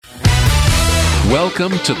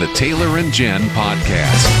Welcome to the Taylor and Jen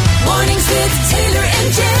podcast. Mornings with Taylor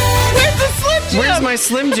and Jen. Where's the Slim Jim? Where's my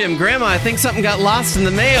Slim Jim? Grandma, I think something got lost in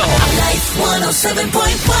the mail. Life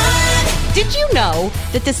 107.1. Did you know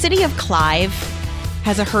that the city of Clive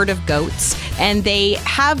has a herd of goats, and they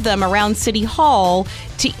have them around City Hall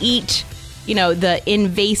to eat, the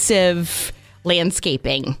invasive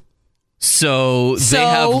landscaping? So they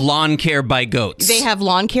have lawn care by goats. They have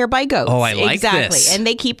lawn care by goats. Oh, I like exactly. this. And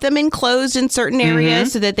they keep them enclosed in certain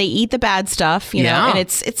areas so that they eat the bad stuff, know, and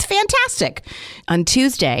it's fantastic. On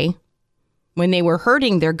Tuesday, when they were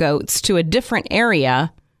herding their goats to a different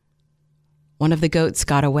area, one of the goats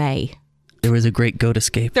got away. There was a great goat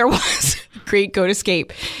escape. There was a great goat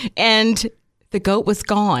escape. And the goat was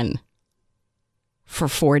gone for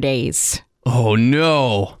 4 days. Oh,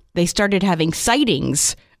 no. They started having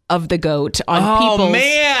sightings of the goat on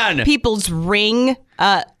people's Ring,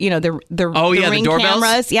 the Ring doorbells?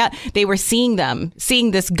 cameras. Yeah, they wwere seeing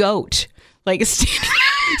this goat, like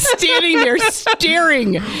standing there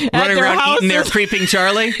staring at running their around houses. eating their creeping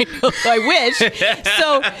Charlie. I wish.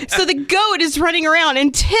 So the goat is running around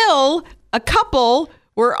until a couple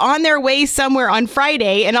were on their way somewhere on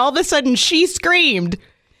Friday, and all of a sudden she screamed,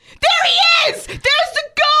 "There he is! There's the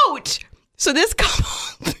goat!" So this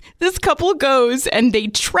couple goes and they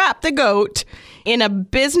trap the goat in a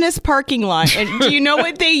business parking lot. And do you know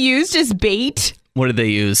what they used as bait? What did they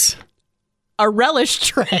use? A relish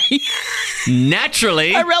tray.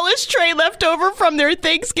 Naturally. A relish tray left over from their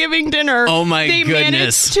Thanksgiving dinner. Oh, my goodness. They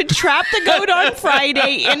managed to trap the goat on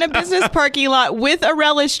Friday in a business parking lot with a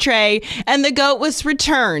relish tray, and the goat was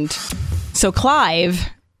returned. So Clive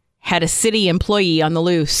had a city employee on the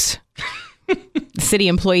loose. The city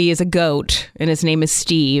employee is a goat, and his name is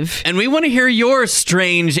Steve. And we want to hear your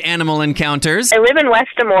strange animal encounters. I live in West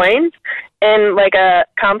Des Moines in like a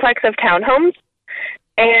complex of townhomes,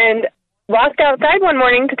 and walked outside one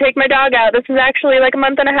morning to take my dog out. This was actually like a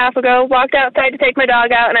month and a half ago. Walked outside to take my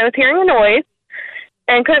dog out, and I was hearing a noise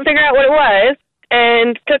and couldn't figure out what it was,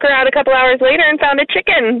 and took her out a couple hours later and found a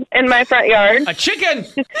chicken in my front yard. A chicken?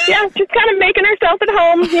 Yeah, just kind of making herself at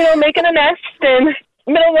home, making a nest. And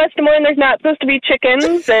middle of West Des Moines, there's not supposed to be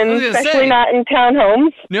chickens, and especially not in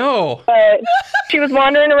townhomes. No. But she was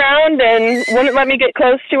wandering around and wouldn't let me get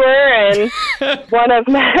close to her, and one of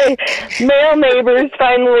my male neighbors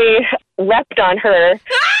finally leapt on her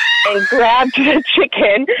and grabbed the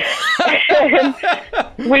chicken.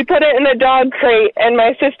 And we put it in a dog crate, and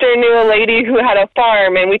my sister knew a lady who had a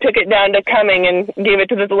farm, and we took it down to Cumming and gave it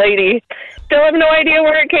to this lady. Still have no idea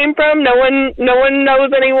where it came from. No one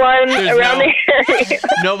knows anyone around the area.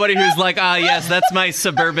 Nobody who's like, yes, that's my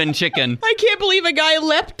suburban chicken. I can't believe a guy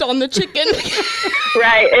leapt on the chicken.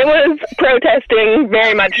 Right. It was protesting,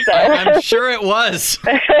 very much so. I'm sure it was.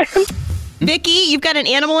 Vicki, you've got an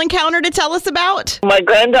animal encounter to tell us about? My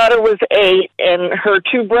granddaughter was 8, and her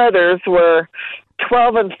two brothers were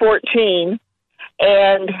 12 and 14.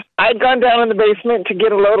 And I'd gone down in the basement to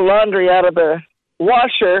get a load of laundry out of the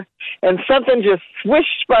washer, and something just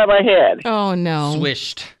swished by my head. Oh, no.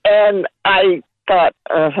 Swished. And I thought,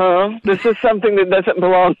 this is something that doesn't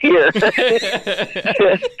belong here.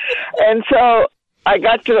 And so I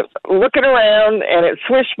got to looking around, and it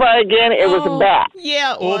swished by again. It was a bat.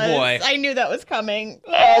 Yeah, it was. Oh, boy. I knew that was coming.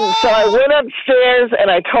 And so I went upstairs,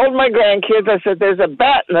 and I told my grandkids, I said, there's a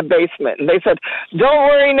bat in the basement. And they said, don't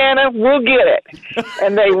worry, Nana, we'll get it.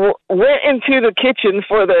 And they went into the kitchen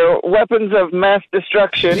for their weapons of mass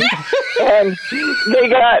destruction, and they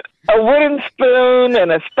got a wooden spoon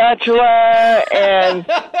and a spatula, and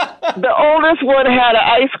the oldest one had an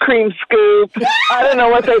ice cream scoop. I don't know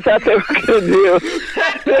what they thought they were going to do.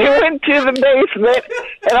 They went to the basement,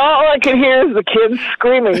 and all I could hear is the kids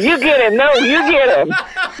screaming, "You get him! No, you get him!"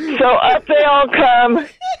 So up they all come,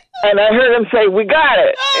 and I heard them say, "We got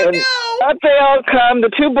it!" And up they all come.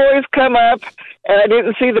 The two boys come up, and I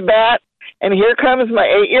didn't see the bat. And here comes my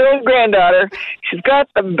 8-year-old granddaughter. She's got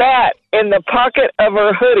the bat in the pocket of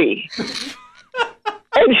her hoodie.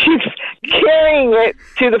 And she's carrying it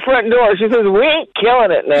to the front door. She says, "We ain't killing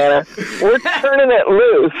it, Nana. We're turning it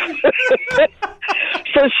loose."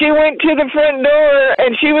 So she went to the front door,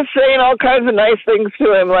 and she was saying all kinds of nice things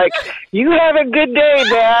to him, like, "You have a good day,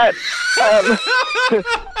 Bat.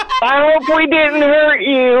 I hope we didn't hurt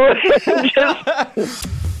you."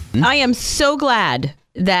 I am so glad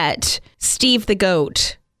that Steve the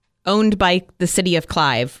goat, owned by the city of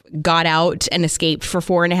Clive, got out and escaped for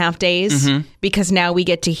 4.5 days, because now we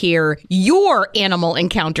get to hear your animal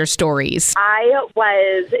encounter stories. I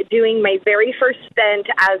was doing my very first stint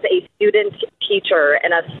as a student teacher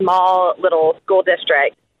in a small little school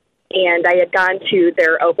district. And I had gone to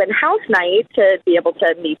their open house night to be able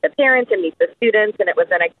to meet the parents and meet the students, and it was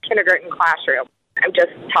in a kindergarten classroom. I'm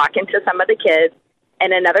just talking to some of the kids,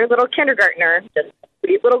 and another little kindergartner, just a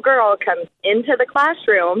sweet little girl, comes into the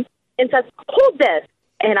classroom and says, "Hold this."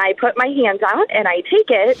 And I put my hands out, and I take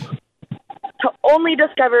it to only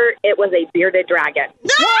discover it was a bearded dragon.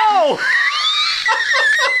 Whoa!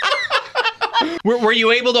 Were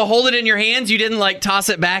you able to hold it in your hands? You didn't, toss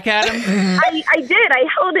it back at him? I did. I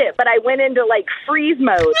held it, but I went into, freeze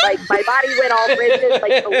mode. My body went all rigid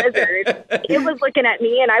like the lizard. It was looking at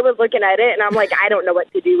me, and I was looking at it, and I'm like, I don't know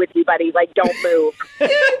what to do with you, buddy. Don't move.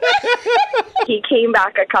 He came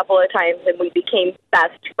back a couple of times, and we became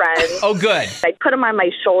best friends. Oh, good. I put him on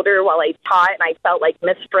my shoulder while I taught, and I felt like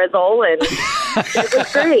Miss Frizzle, and it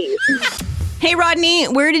was great. Hey, Rodney,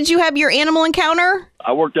 where did you have your animal encounter?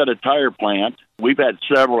 I worked at a tire plant. We've had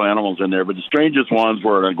several animals in there, but the strangest ones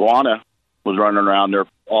were an iguana was running around there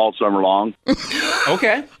all summer long.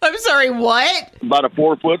 Okay. I'm sorry, what? About a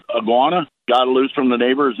 4-foot iguana got loose from the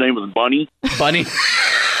neighbor. His name was Bunny. Bunny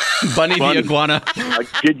the iguana. I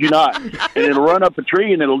kid you not. And it'll run up a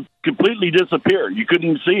tree and it'll completely disappear. You couldn't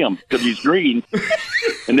even see him because he's green.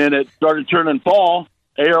 And then it started turning fall.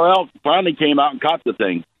 ARL finally came out and caught the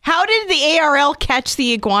thing. How did the ARL catch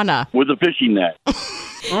the iguana? With a fishing net.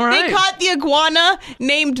 All right. They caught the iguana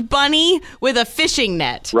named Bunny with a fishing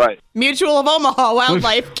net. Right. Mutual of Omaha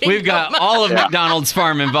Wildlife Kingdom. We've got all of McDonald's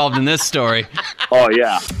Farm involved in this story. Oh,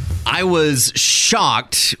 yeah. I was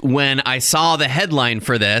shocked when I saw the headline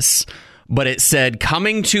for this, but it said,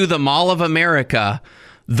 "Coming to the Mall of America,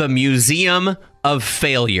 the Museum of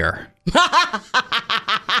Failure."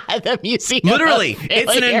 The museum. Literally,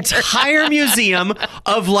 it's an entire museum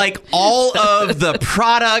of all of the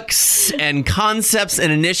products and concepts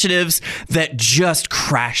and initiatives that just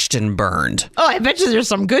crashed and burned. Oh, I bet you there's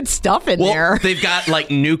some good stuff in there. They've got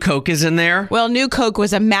New Coke is in there. Well, New Coke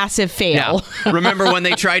was a massive fail. Yeah. Remember when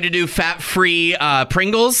they tried to do fat-free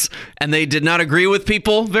Pringles and they did not agree with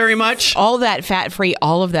people very much? All that fat-free,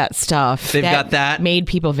 all of that stuff. They've got that. Made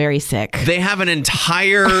people very sick. They have an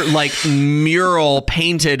entire mural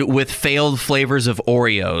painted with failed flavors of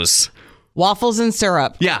Oreos. Waffles and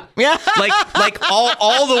syrup. Yeah.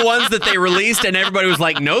 all the ones that they released, and everybody was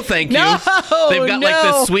like, "No, thank you." No, They've got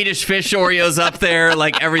the Swedish Fish Oreos up there,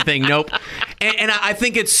 everything. Nope. And I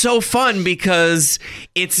think it's so fun because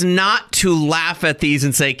it's not to laugh at these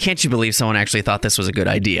and say, "Can't you believe someone actually thought this was a good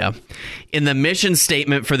idea?" In the mission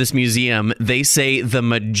statement for this museum, they say the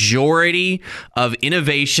majority of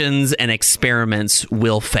innovations and experiments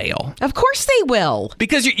will fail. Of course they will.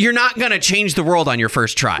 Because you're not going to change the world on your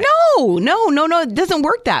first try. No. It doesn't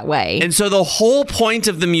work that way. And so the whole point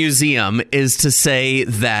of the museum is to say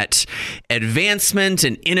that advancement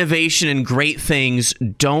and innovation and great things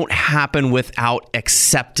don't happen without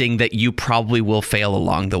accepting that you probably will fail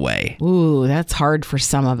along the way. Ooh, that's hard for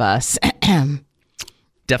some of us.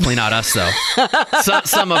 Definitely not us, though.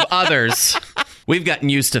 Some of others. We've gotten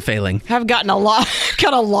used to failing. I've got a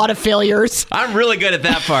lot of failures. I'm really good at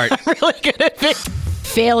that part. I'm really good at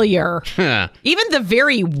failure. Even the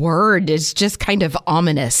very word is just kind of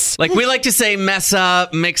ominous. We like to say mess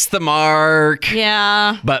up, mix the mark.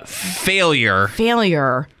 Yeah. But failure.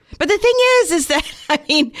 But the thing is that,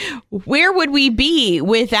 where would we be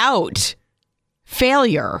without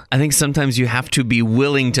failure? I think sometimes you have to be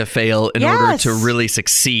willing to fail in order to really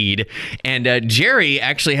succeed. And Jerry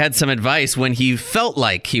actually had some advice when he felt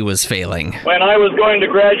like he was failing. When I was going to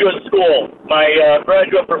graduate school, my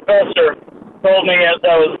graduate professor told me as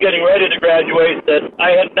I was getting ready to graduate that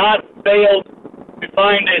I had not failed to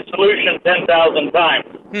find a solution 10,000 times.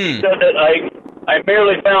 He said that I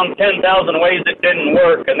merely found 10,000 ways it didn't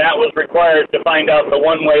work, and that was required to find out the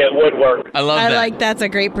one way it would work. I love that. That's a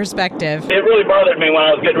great perspective. It really bothered me when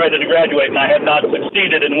I was getting ready to graduate, and I had not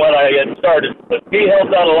succeeded in what I had started. But he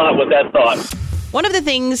helped out a lot with that thought. One of the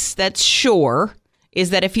things that's sure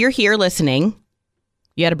is that if you're here listening,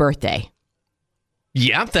 you had a birthday.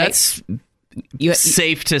 Yeah, that's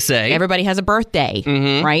safe to say. Everybody has a birthday,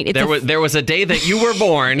 right? There was a day that you were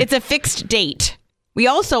born. It's a fixed date. We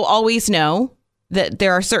also always know that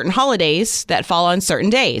there are certain holidays that fall on certain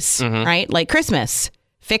days, right? Like Christmas,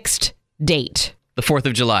 fixed date. The 4th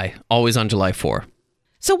of July, always on July 4.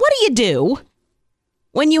 So what do you do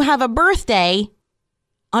when you have a birthday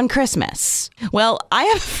on Christmas? Well, I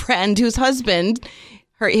have a friend whose husband,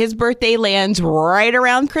 his birthday lands right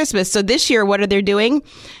around Christmas. So this year, what are they doing?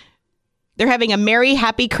 They're having a Merry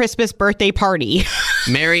Happy Christmas birthday party.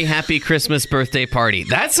 Merry Happy Christmas birthday party.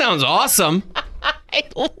 That sounds awesome. I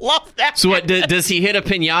love that. So what, does he hit a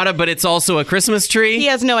piñata, but it's also a Christmas tree? He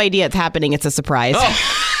has no idea it's happening. It's a surprise. Oh. It's a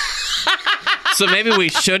surprise. He has no idea it's happening. It's also a Christmas tree? He has no idea it's happening. It's a surprise. Oh. So maybe we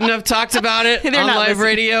shouldn't have talked about it on live listening.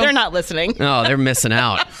 radio? They're not listening. Oh, they're missing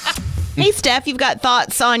out. Hey, Steph, you've got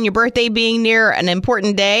thoughts on your birthday being near an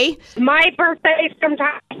important day? My birthday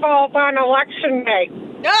sometimes falls on election day.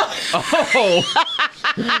 Oh.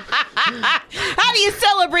 How do you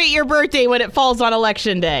celebrate your birthday when it falls on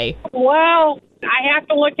election day? Well, I have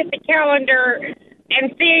to look at the calendar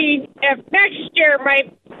and see if next year my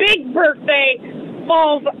big birthday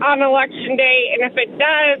falls on election day. And if it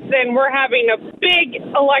does, then we're having a big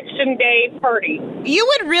election day party. You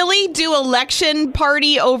would really do election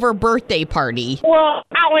party over birthday party? Well,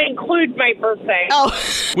 I'll include my birthday. Oh.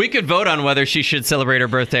 We could vote on whether she should celebrate her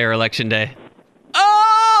birthday or election day.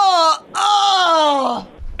 Oh!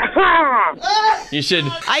 You should.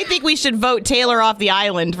 I think we should vote Taylor off the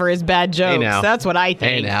island for his bad jokes. Hey now. That's what I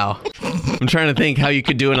think. Hey now. I'm trying to think how you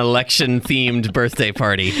could do an election-themed birthday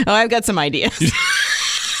party. Oh, I've got some ideas.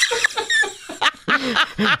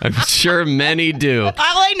 I'm sure many do. All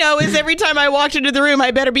I know is every time I walked into the room,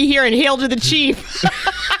 I better be hearing "Hail to the Chief."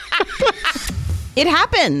 It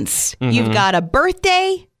happens. Mm-hmm. You've got a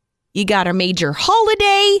birthday, you got a major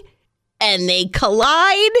holiday, and they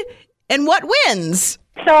collide. And what wins?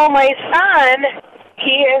 So my son,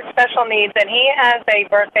 he is special needs, and he has a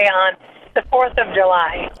birthday on the 4th of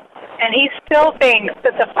July. And he still thinks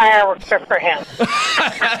that the fireworks are for him.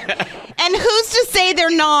 And who's to say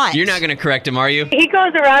they're not? You're not going to correct him, are you? He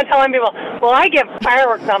goes around telling people, well, I get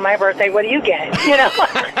fireworks on my birthday. What do you get? You know?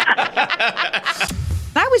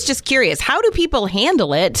 I was just curious, how do people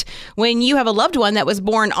handle it when you have a loved one that was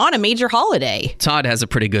born on a major holiday? Todd has a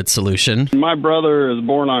pretty good solution. My brother is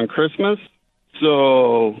born on Christmas,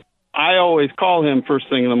 so I always call him first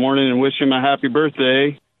thing in the morning and wish him a happy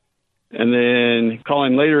birthday, and then call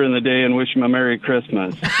him later in the day and wish him a Merry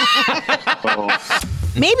Christmas.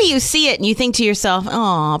 Maybe you see it and you think to yourself,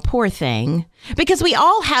 "Aw, poor thing." Because we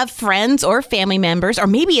all have friends or family members, or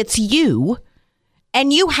maybe it's you,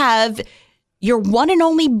 and you have your one and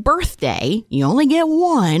only birthday. You only get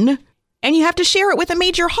one, and you have to share it with a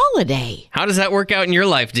major holiday. How does that work out in your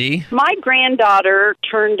life, Dee? My granddaughter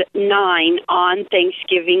turned 9 on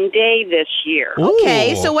Thanksgiving Day this year.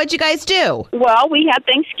 Okay, so what'd you guys do? Well, we had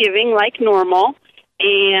Thanksgiving like normal,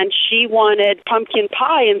 and she wanted pumpkin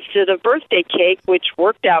pie instead of birthday cake, which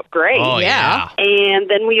worked out great. Oh, yeah. And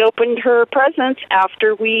then we opened her presents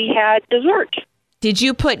after we had dessert. Did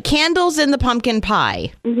you put candles in the pumpkin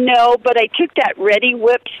pie? No, but I took that Ready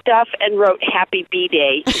Whip stuff and wrote Happy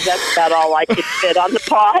B-Day. That's about all I could fit on the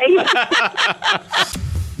pie.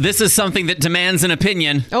 This is something that demands an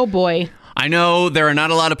opinion. Oh, boy. I know there are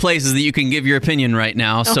not a lot of places that you can give your opinion right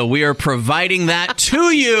now, so we are providing that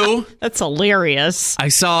to you. That's hilarious. I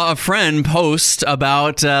saw a friend post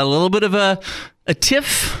about a little bit of a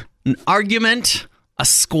tiff, an argument, a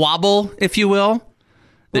squabble, if you will,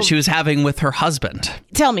 that she was having with her husband.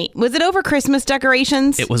 Tell me, was it over Christmas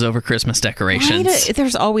decorations? It was over Christmas decorations.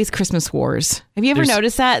 There's always Christmas wars. Have you ever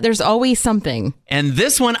noticed that? There's always something. And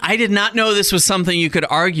this one, I did not know this was something you could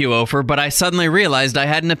argue over, but I suddenly realized I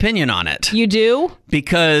had an opinion on it. You do?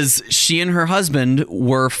 Because she and her husband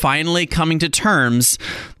were finally coming to terms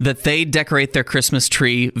that they decorate their Christmas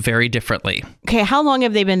tree very differently. Okay, how long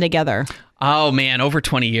have they been together? Oh, man, over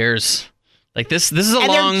 20 years. Like this is a long...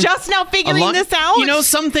 And they're just now figuring this out? You know,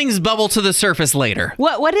 some things bubble to the surface later.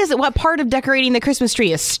 What is it? What part of decorating the Christmas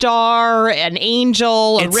tree? A star, an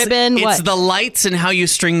angel, a ribbon? It's what? the lights and how you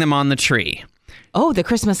string them on the tree. Oh, the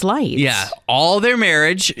Christmas lights. Yeah. All their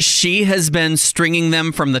marriage, she has been stringing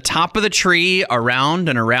them from the top of the tree around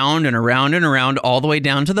and around and around and around all the way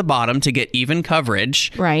down to the bottom to get even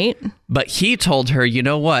coverage. Right. But he told her, you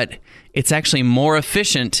know what? It's actually more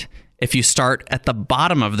efficient if you start at the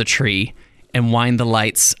bottom of the tree and wind the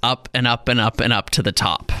lights up and up and up and up to the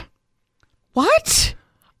top. What?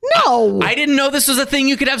 No. I didn't know this was a thing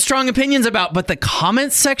you could have strong opinions about, but the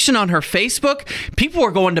comments section on her Facebook, people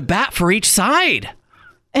were going to bat for each side.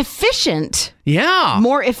 Efficient? Yeah.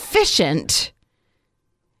 More efficient?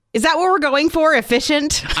 Is that what we're going for?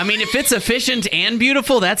 Efficient? I mean, if it's efficient and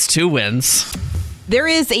beautiful, that's 2 wins. There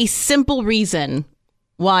is a simple reason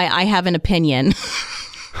why I have an opinion.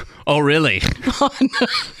 Oh, really?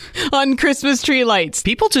 on Christmas tree lights.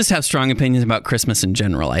 People just have strong opinions about Christmas in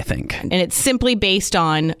general, I think. And it's simply based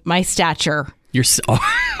on my stature.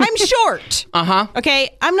 I'm short. Uh-huh.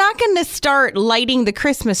 Okay, I'm not going to start lighting the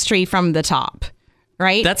Christmas tree from the top,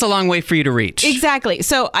 right? That's a long way for you to reach. Exactly.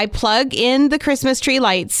 So I plug in the Christmas tree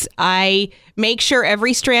lights. I make sure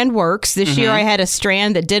every strand works. This year I had a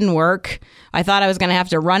strand that didn't work. I thought I was going to have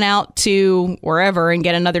to run out to wherever and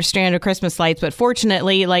get another strand of Christmas lights. But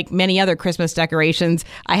fortunately, like many other Christmas decorations,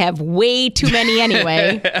 I have way too many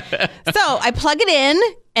anyway. So I plug it in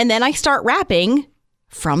and then I start wrapping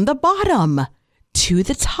from the bottom to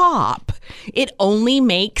the top. It only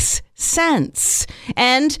makes sense.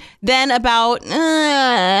 And then about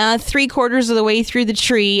 3/4 of the way through the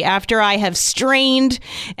tree, after I have strained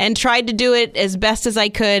and tried to do it as best as I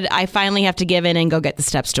could, I finally have to give in and go get the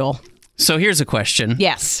step stool. So here's a question.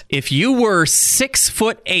 Yes. If you were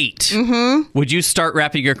 6'8", would you start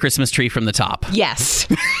wrapping your Christmas tree from the top? Yes.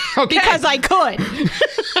 Because I could.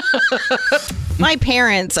 My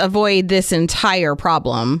parents avoid this entire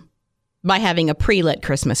problem by having a pre-lit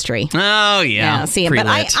Christmas tree. Oh, yeah. See, pre-lit.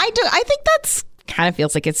 but I think that's kind of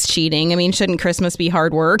feels like it's cheating. I mean, shouldn't Christmas be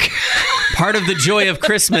hard work? Part of the joy of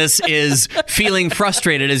Christmas is feeling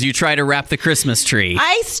frustrated as you try to wrap the Christmas tree.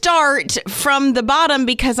 I start from the bottom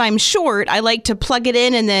because I'm short. I like to plug it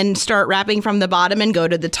in and then start wrapping from the bottom and go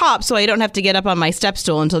to the top so I don't have to get up on my step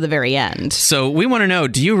stool until the very end. So we want to know,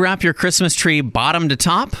 do you wrap your Christmas tree bottom to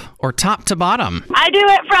top or top to bottom? I do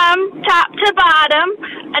it from top to bottom,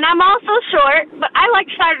 and I'm also short, but I like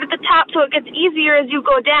to start at the top so it gets easier as you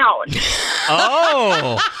go down.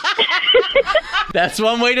 Oh, that's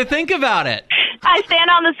one way to think about it. I stand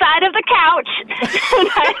on the side of the couch, and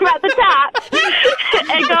I'm at the top,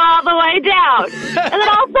 and go all the way down. And then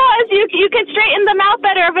also, as you can straighten them out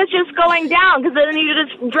better if it's just going down, because then you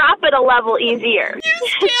just drop it a level easier. You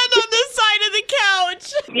stand on the side of the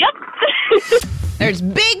couch. Yep. There's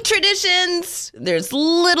big traditions, there's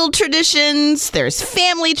little traditions, there's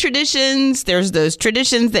family traditions, there's those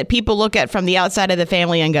traditions that people look at from the outside of the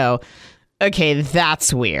family and go, okay,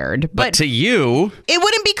 that's weird. But to you, it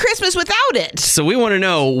wouldn't be Christmas without it. So we want to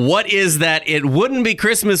know, what is that it wouldn't be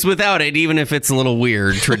Christmas without it, even if it's a little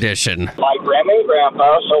weird tradition? My grandma and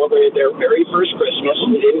grandpa celebrated their very first Christmas,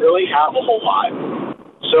 and they didn't really have a whole lot.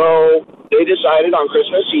 So they decided on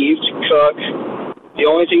Christmas Eve to cook the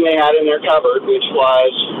only thing they had in their cupboard, which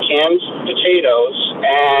was canned potatoes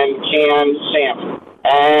and canned salmon.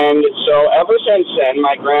 And so ever since then,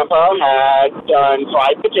 my grandpa had done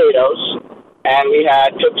fried potatoes, and we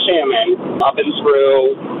had cooked salmon up and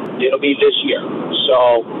through, it'll be this year.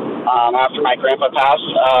 So after my grandpa passed,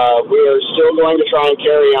 we're still going to try and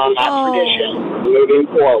carry on that tradition moving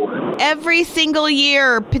forward. Every single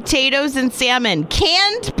year, potatoes and salmon.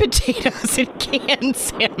 Canned potatoes and canned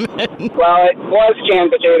salmon. Well, it was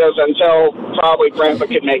canned potatoes until probably Grandpa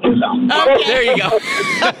could make his own. Okay. There you go.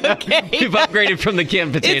 Okay. You've upgraded from the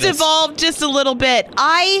canned potatoes. It's evolved just a little bit.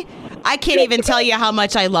 I can't even tell you how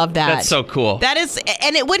much I love that. That's so cool. That is,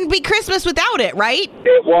 and it wouldn't be Christmas without it, right?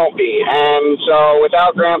 It won't be. And so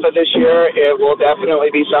without Grandpa this year, it will definitely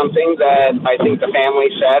be something that I think the family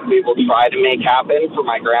said we will try to make happen for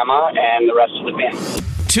my grandma and the rest of the family.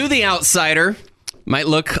 To the outsider, might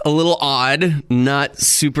look a little odd, not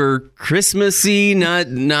super Christmassy,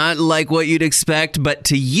 not like what you'd expect, but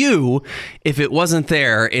to you, if it wasn't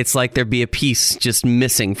there, it's like there'd be a piece just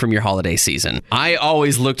missing from your holiday season. I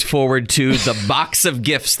always looked forward to the box of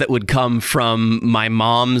gifts that would come from my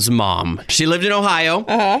mom's mom. She lived in Ohio,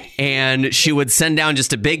 and she would send down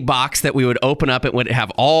just a big box that we would open up. It would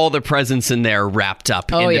have all the presents in there wrapped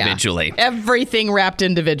up individually. Yeah. Everything wrapped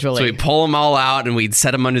individually. So we'd pull them all out and we'd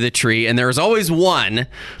set them under the tree. And there was always one.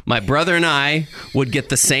 My brother and I would get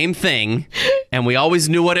the same thing, and we always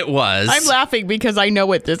knew what it was. I'm laughing because I know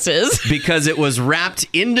what this is. Because it was wrapped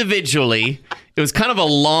individually. It was kind of a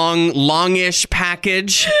longish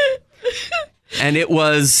package. And it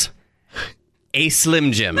was a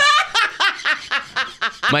Slim Jim.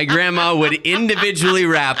 My grandma would individually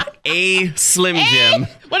wrap a Slim Jim.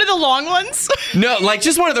 One of the long ones? No, like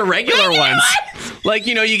just one of the regular ones. Like,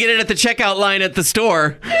 you know, you get it at the checkout line at the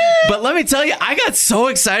store. But let me tell you, I got so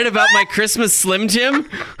excited about my Christmas Slim Jim.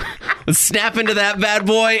 Snap into that bad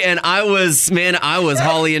boy, and I was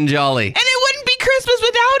holly and jolly. And it wouldn't be Christmas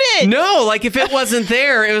without it. No, like if it wasn't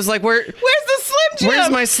there, it was like, where's the Slim Jim? Where's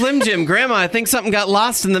my Slim Jim? Grandma, I think something got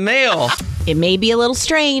lost in the mail. It may be a little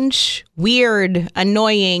strange, weird,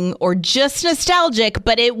 annoying, or just nostalgic,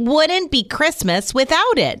 but it wouldn't be Christmas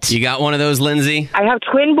without it. You got one of those, Lindsay? I have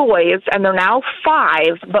twin boys, and they're now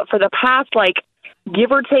 5, but for the past,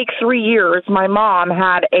 give or take 3 years, my mom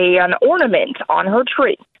had an ornament on her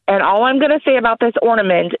tree. And all I'm going to say about this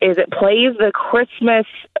ornament is it plays the Christmas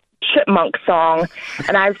Chipmunk song,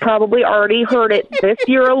 and I've probably already heard it this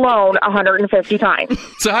year alone 150 times.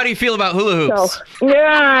 So how do you feel about hula hoops? So,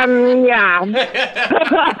 yeah.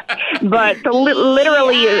 But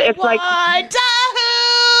literally, it's like...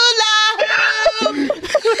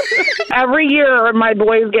 Every year, my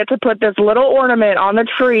boys get to put this little ornament on the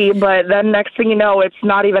tree, but then next thing you know, it's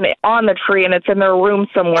not even on the tree and it's in their room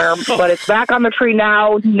somewhere. But it's back on the tree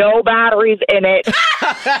now, no batteries in it.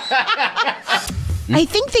 I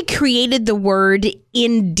think they created the word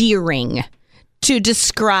endearing to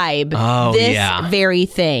describe this very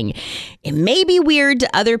thing. It may be weird to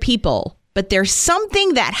other people, but there's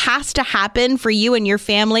something that has to happen for you and your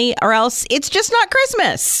family, or else it's just not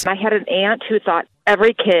Christmas. I had an aunt who thought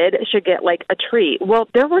every kid should get like a tree. Well,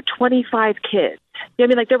 there were 25 kids. I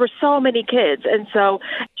mean, like, there were so many kids. And so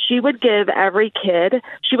she would give every kid,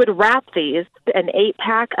 she would wrap these, an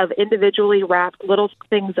 8-pack of individually wrapped little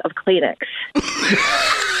things of Kleenex.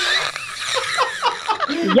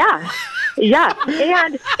 Yeah.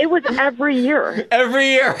 And it was every year.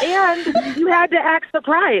 Every year. And you had to act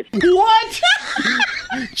surprised. What?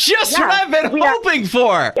 Just what I've been hoping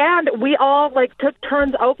for. And we all, like, took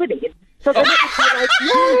turns opening. So then it would be like,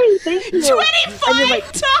 yay, thank you.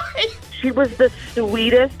 25 times! She was the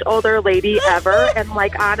sweetest older lady ever. And,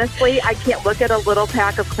 like, honestly, I can't look at a little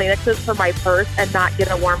pack of Kleenexes for my purse and not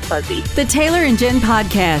get a warm fuzzy. The Taylor and Jen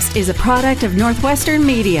podcast is a product of Northwestern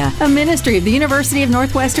Media, a ministry of the University of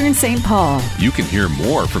Northwestern St. Paul. You can hear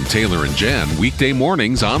more from Taylor and Jen weekday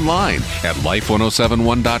mornings online at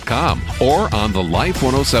life1071.com or on the Life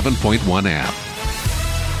 107.1 app.